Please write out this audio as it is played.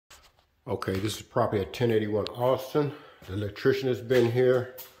Okay, this is property at 1081 Allston. The electrician has been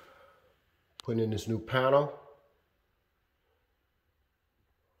here putting in this new panel.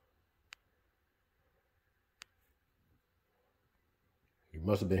 He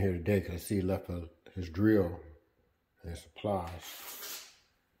must have been here today because I see he left his drill and his supplies.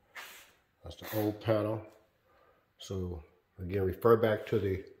 That's the old panel. So again, refer back to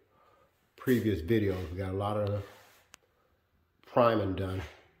the previous videos. We got a lot of priming done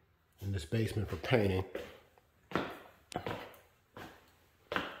in this basement for painting.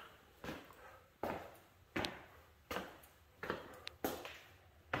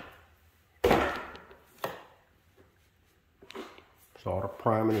 So all the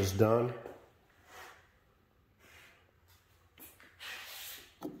priming is done.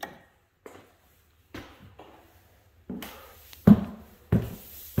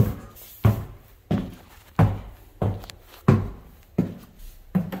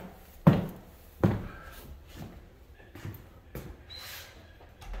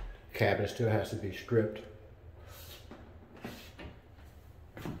 Cabinet still has to be stripped.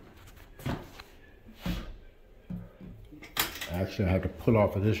 Actually, I have to pull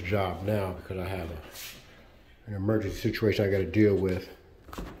off of this job now because I have an emergency situation I got to deal with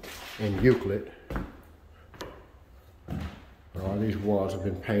in Euclid. All these walls have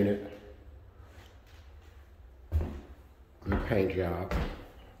been painted. Good paint job.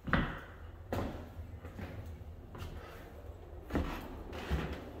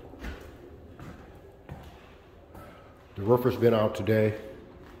 The roofer's been out today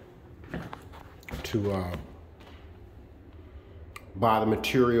to buy the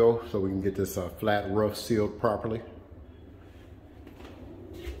material so we can get this flat roof sealed properly.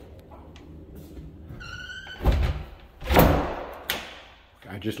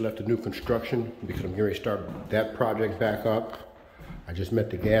 I just left the new construction because I'm going to start that project back up. I just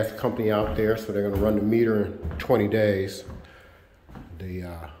met the gas company out there, so they're going to run the meter in 20 days. The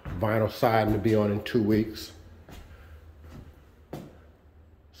vinyl siding will be on in 2 weeks.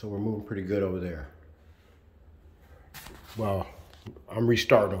 So we're moving pretty good over there. Well, I'm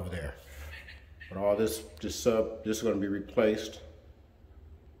restarting over there. But all this is going to be replaced.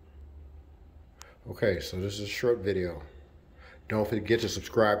 Okay, so this is a short video. Don't forget to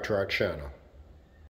subscribe to our channel.